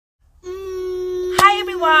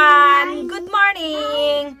everyone! Good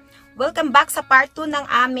morning! Welcome back sa part 2 ng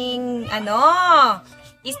aming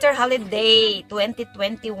Easter holiday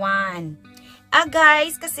 2021.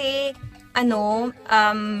 Guys, kasi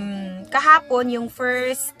kahapon yung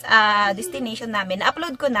first destination namin,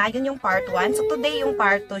 na-upload ko na, yun yung part 1. So today yung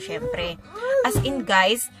part 2 syempre. As in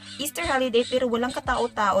guys, Easter holiday pero walang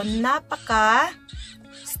katao-tao, napaka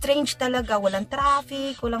strange talaga, walang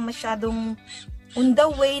traffic, walang masyadong on the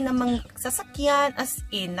way na mga sasakyan, as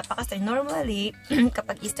in, napaka-strange. Normally,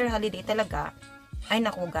 kapag Easter holiday talaga, ay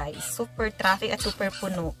naku guys, super traffic at super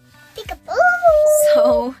puno.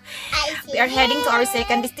 So, we are heading to our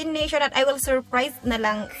second destination at I will surprise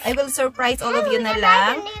all of you na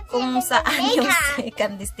lang kung saan yung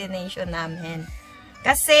second destination namin.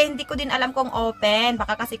 Kasi hindi ko din alam kung open,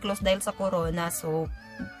 baka kasi close dahil sa corona, so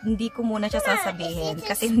hindi ko muna siya sasabihin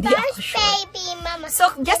kasi hindi ako sure. So,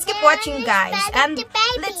 just keep watching guys and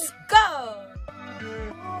let's go!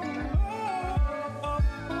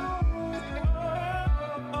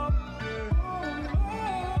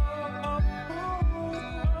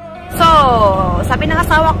 So, sabi ng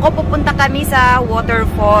asawa ko, pupunta kami sa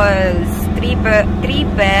Waterfalls,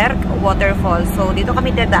 Triberg Waterfalls. So, dito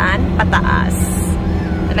kami dadaan, pataas.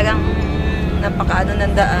 Talagang napakaano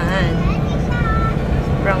ng daan.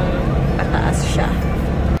 Sobrang pataas siya.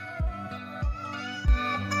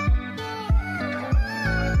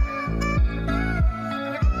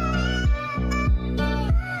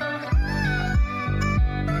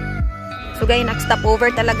 So guys, nag-stop over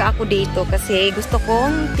talaga ako dito kasi gusto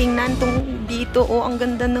kong tingnan tong dito. Oh, ang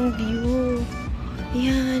ganda ng view.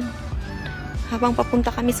 Ayan. Habang papunta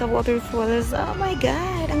kami sa waterfalls. Oh my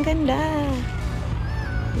God, ang ganda.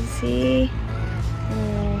 You see?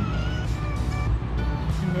 Oh.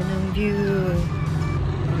 Ganda ng view.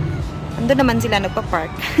 Ando naman sila nagpa-park.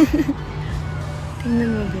 Tingnan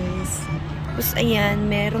mo guys. Tapos ayan,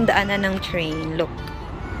 merong daanan ng train. Look.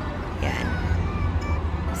 Ayan.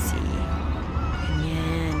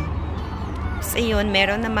 Ayun,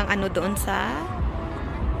 meron namang doon sa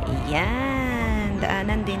ayan,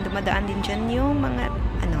 daanan din, dumadaan din dyan yung mga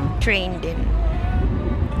train din.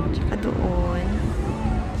 Tsaka doon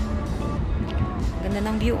ganda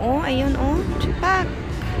ng view, oh, ayun, oh, tsapak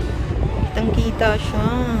kitang kita siya,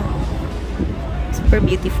 super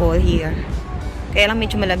beautiful here, kaya lang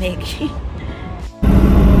medyo malamig.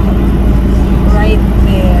 Right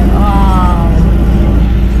there, wow,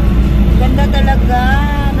 ganda talaga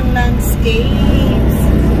landscapes,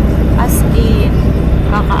 as in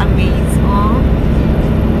kaka-amaze, oh.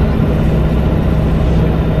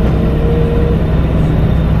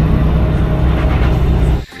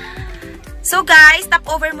 So guys, stop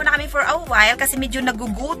over muna kami for a while kasi medyo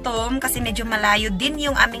nagugutom kasi medyo malayo din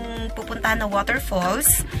yung aming pupuntahan na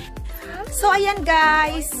waterfalls. So ayan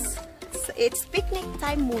guys, it's picnic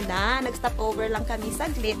time muna. Nag-stop over lang kami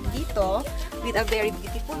saglit dito with a very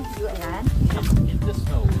beautiful view. Ayan. The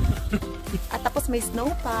snow. At tapos may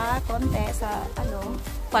snow pa, konti sa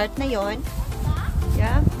part na yon.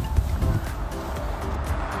 Yeah.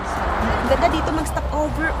 So, ang ganda dito mag-stop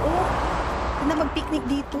over. Oh, ganda mag-picnic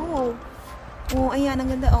dito. Oh, ayan,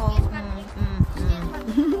 ang ganda. Oh.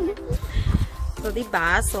 So,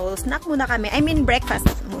 diba? So, snack muna kami. I mean, breakfast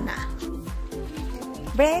muna.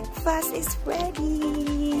 Breakfast is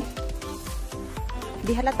ready.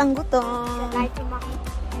 Di halatang gutom.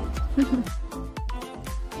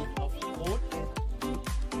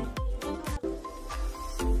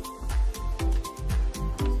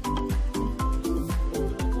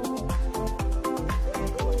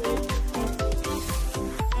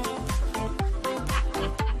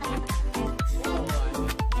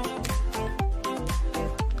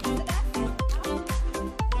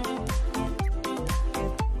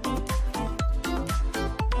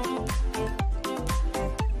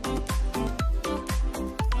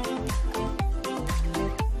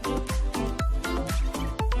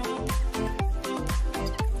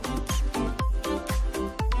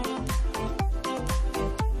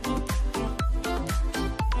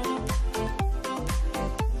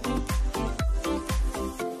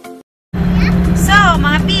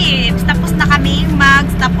 Mga peeps, tapos na kami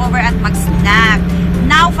mag-stop over at mag-snack.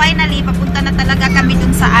 Now, finally, papunta na talaga kami dun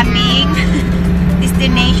sa aming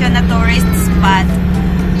destination na tourist spot.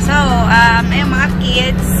 So, yung mga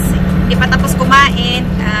kids, hindi pa tapos kumain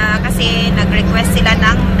kasi nag-request sila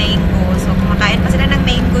ng mango. So, kumakain pa sila ng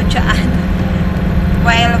mango dyan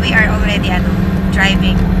while we are already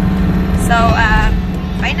driving. So,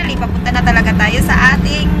 finally, papunta na talaga tayo sa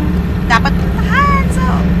ating dapat puntahan. So,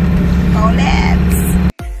 go let's!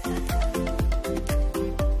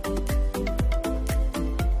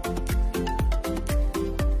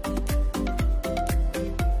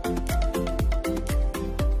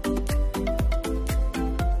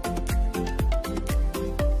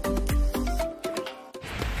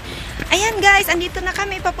 ayan guys, andito na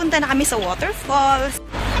kami. Papunta na kami sa Waterfalls.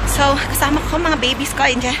 So, kasama ko mga babies ko.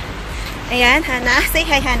 Ayan, Hana. Say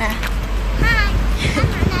hi, Hana. Hi.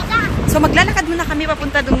 So, maglalakad muna kami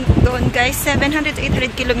papunta doon guys. 700 to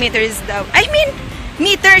 800 kilometers daw. I mean,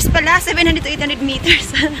 meters pala. 700 to 800 meters.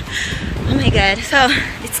 Oh my God. So,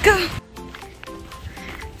 let's go.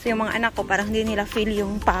 So, yung mga anak ko, parang hindi nila feel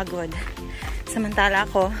yung pagod. Samantalang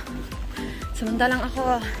ako,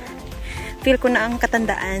 feel ko na ang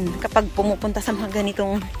katandaan kapag pumupunta sa mga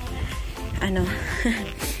ganitong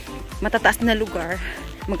matataas na lugar,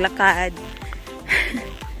 maglakad.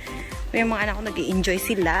 Yung mga anak ko nag-i-enjoy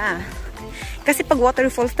sila. Kasi pag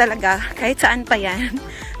waterfalls talaga, kahit saan pa yan,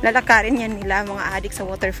 lalakarin yan nila, mga adik sa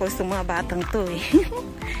waterfalls, ng mga batang to eh.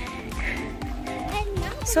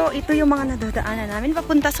 So, ito yung mga nadadaanan namin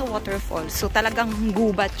papunta sa waterfalls. So, talagang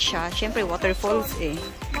gubat siya. Siyempre, waterfalls eh.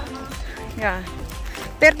 Yeah.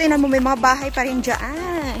 Pero tingnan mo, may mga bahay pa rin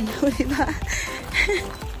dyan. Diba?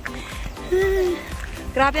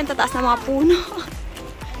 Grabe ang tataas ng mga puno.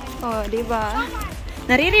 Oh, diba?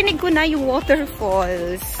 Naririnig ko na yung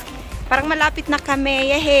waterfalls. Parang malapit na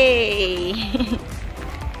kami. Yay!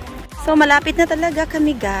 So, malapit na talaga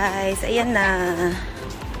kami, guys. Ayan na.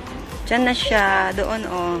 Diyan na siya. Doon,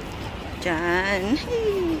 oh. Diyan.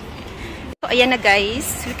 So, ayan na,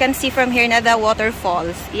 guys. You can see from here na the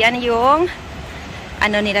waterfalls. Ayan yung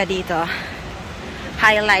nila dito.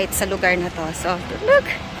 Highlight sa lugar na to. So, look.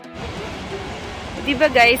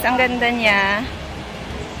 Diba guys, ang ganda niya.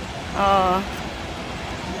 Oh.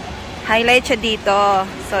 Highlight siya dito.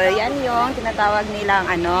 So, yan yung tinatawag nilang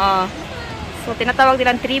So, tinatawag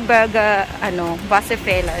nilang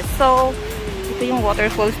Waterfalls. So, ito yung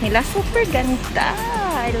waterfalls nila. Super ganda.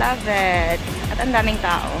 I love it. At ang daming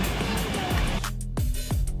tao.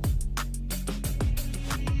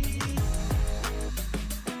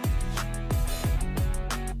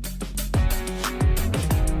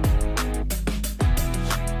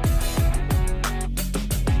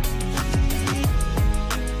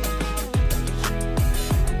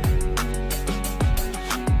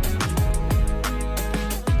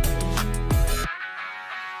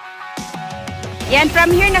 Yan,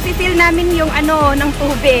 from here, nafe-feel namin yung ng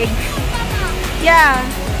tubig. Yeah.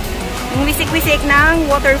 Yung wisik-wisik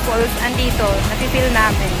ng waterfalls, andito. Nafe-feel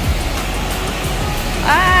namin.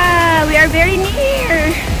 Ah, we are very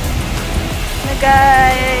near. Na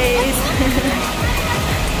guys.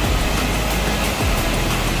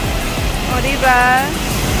 O, diba?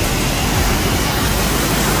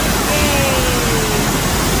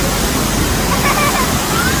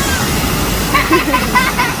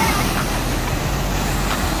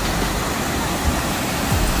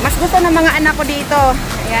 Mas gusto ng mga anak ko dito.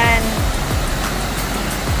 Ayan.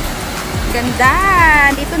 Ganda.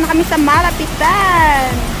 Dito na kami sa malapitan.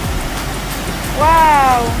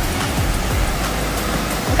 Wow.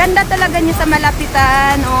 Ang ganda talaga niya sa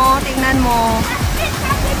malapitan. Oh, tingnan mo.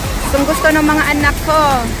 Gustong gusto ng mga anak ko.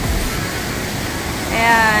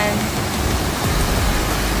 Ayan.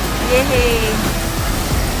 Yehey.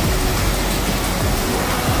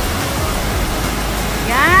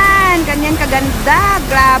 Yan, ganyan kaganda.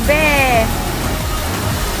 Grabe.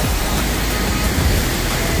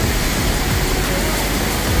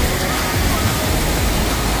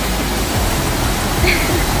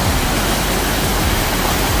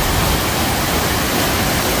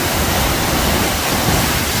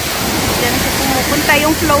 Diyan siya pumupunta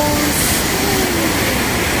yung flows.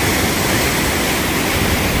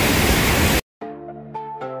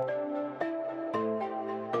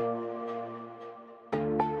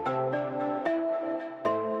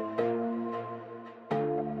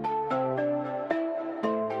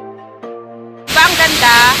 Ang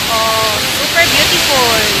ganda. Oh, super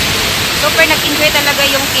beautiful. Super nag-enjoy talaga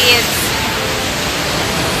yung kids.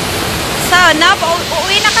 So, now,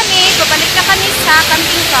 uuwi na kami. Babalik na kami sa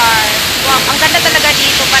camping car. Wow, ang ganda talaga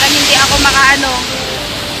dito. Parang hindi ako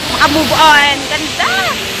maka-move on. Ganda.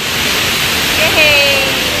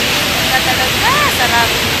 Yehey. Ganda talaga. Sarap.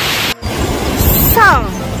 So,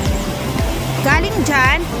 galing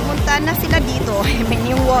dyan, pumunta na sila dito. I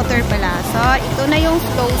mean, yung water pala. So, ito na yung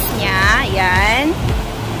flows niya. Ayan.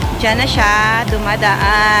 Diyan na siya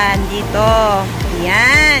dumadaan. Dito.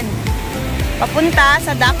 Ayan. Papunta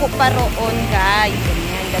sa dako pa roon, guys.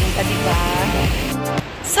 Ayan. Ganda, diba?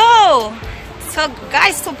 So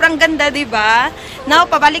guys, sobrang ganda, diba? Now,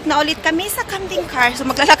 pabalik na ulit kami sa camping car. So,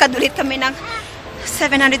 maglalakad ulit kami ng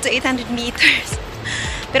 700 to 800 meters.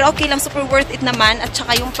 Pero okay lang, super worth it naman. At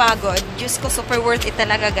saka yung pagod. Diyos ko, super worth it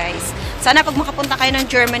talaga, guys. Sana pag makapunta kayo ng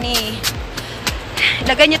Germany,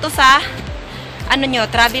 lagay nyo to sa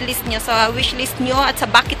travel list nyo, sa wish list nyo, at sa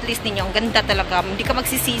bucket list niyo. Ang ganda talaga. Hindi ka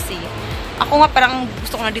magsisisi. Ako nga parang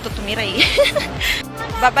gusto ko na dito tumira eh.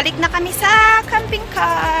 Babalik na kami sa camping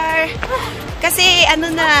car. Kasi ano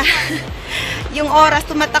na, yung oras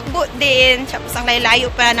tumatakbo din. Tapos ang layo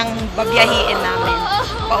pa ng babiyahiin namin.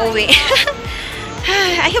 Pauwi.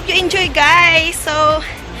 I hope you enjoy guys. So,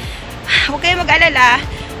 huwag kayong mag-alala.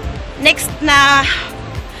 Next na,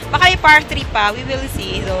 baka may part 3 pa. We will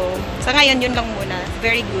see. So, sa ngayon yun lang muna.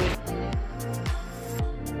 Very good.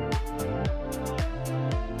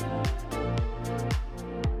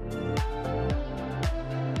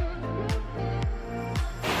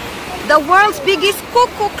 The world's biggest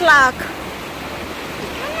cuckoo clock.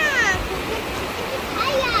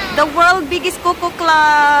 The world's biggest cuckoo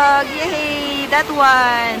clock. Yay! That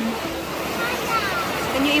one.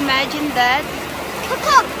 Can you imagine that?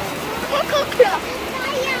 Cuckoo clock.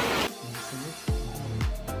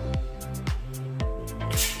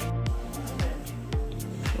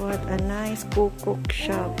 What a nice cuckoo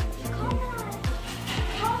shop.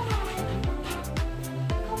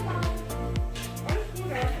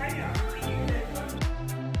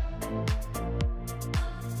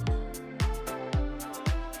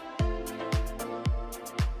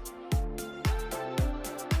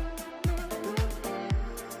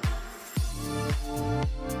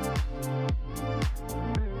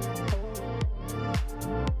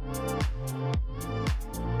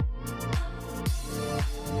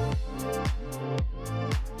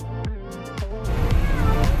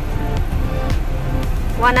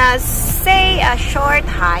 Wanna say a short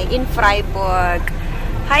hi in Freiburg.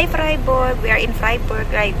 Hi Freiburg, we are in Freiburg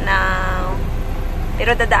right now.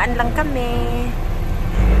 Pero dadaan lang kami.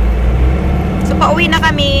 So pauwi na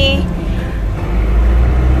kami.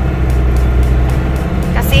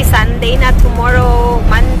 Kasi Sunday na, tomorrow,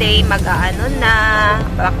 Monday, mag-ano na,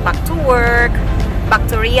 back to work, back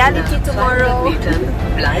to reality tomorrow.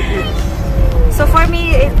 So for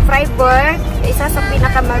me, Freiburg, isa sa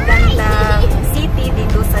pinakamagandang city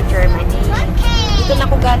dito sa Germany. Dito na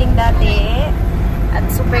ako galing dati at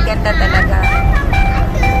super ganda talaga.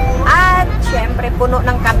 At syempre puno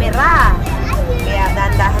ng kamera. Kaya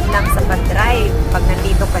dahan-dahan lang sa pag-drive pag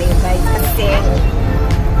nandito kayo guys kasi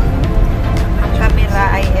ang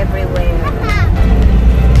kamera ay everywhere.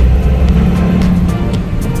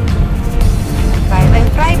 Bye-bye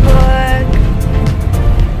Freiburg!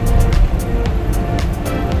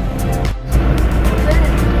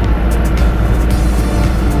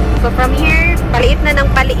 So from here, paliit na ng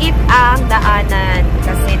paliit ang daanan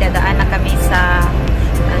kasi dadaan na kami sa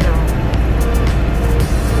ano.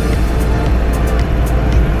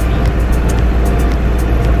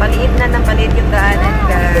 So, paliit na ng paliit yung daanan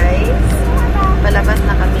guys. Palabas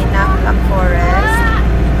na kami ng Black Forest.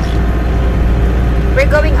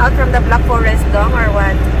 We're going out from the Black Forest dong or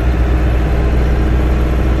what?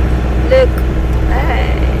 Look.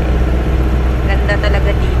 Ay. Ganda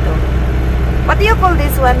talaga dito. What do you call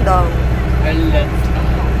this one, dong?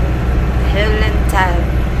 Hellenthal.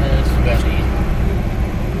 That's very.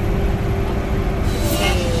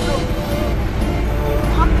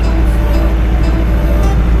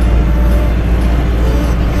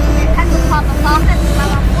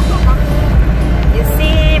 You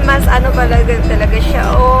see, mas ano talaga siya,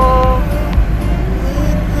 oh.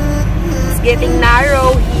 It's getting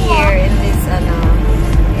narrow here in this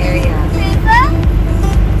area.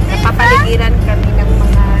 Napapaligiran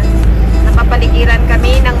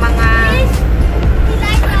kami ng mga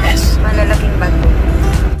malalaking bato.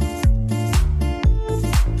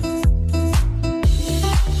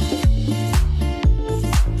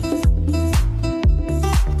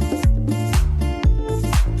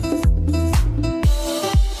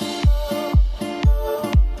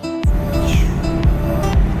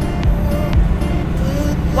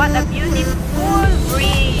 What a beautiful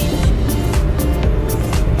bridge!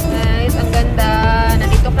 Guys, ang ganda.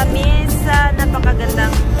 Nandito kami sa napakagandang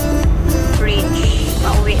bridge.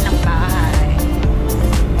 Pauwi ng bahay.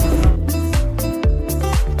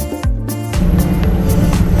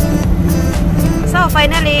 So,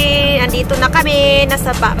 finally, andito na kami.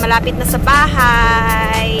 Malapit na sa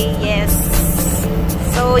bahay. Yes.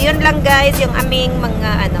 So, yun lang guys, yung aming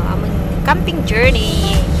aming camping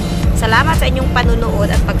journey. Salamat sa inyong panunood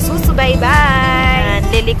at pagsusubaybay.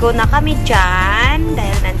 Liliko na kami dyan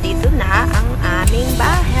dahil nandito na ang aming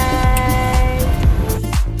bahay.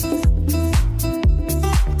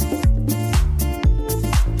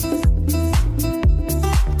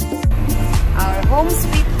 Our home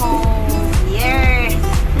sweet home. Yeah!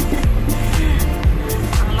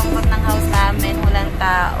 Ang lungkot ng house namin. Walang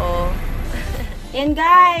tao. Yan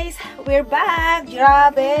guys! We're back!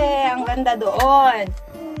 Grabe! Ang ganda doon.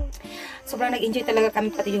 sobrang nag-enjoy talaga kami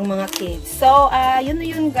pati yung mga kids. So,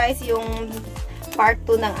 yun guys, yung part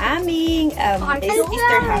 2 ng aming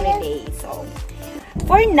Easter holiday. So,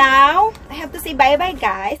 for now, I have to say bye-bye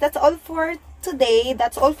guys. That's all for today.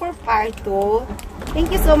 That's all for part 2.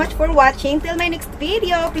 Thank you so much for watching. Till my next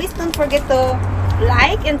video, please don't forget to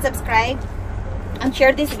like and subscribe and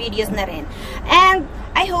share these videos na rin. And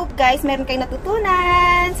I hope guys, meron kayong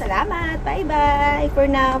natutunan. Salamat. Bye-bye. For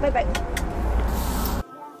now, bye-bye.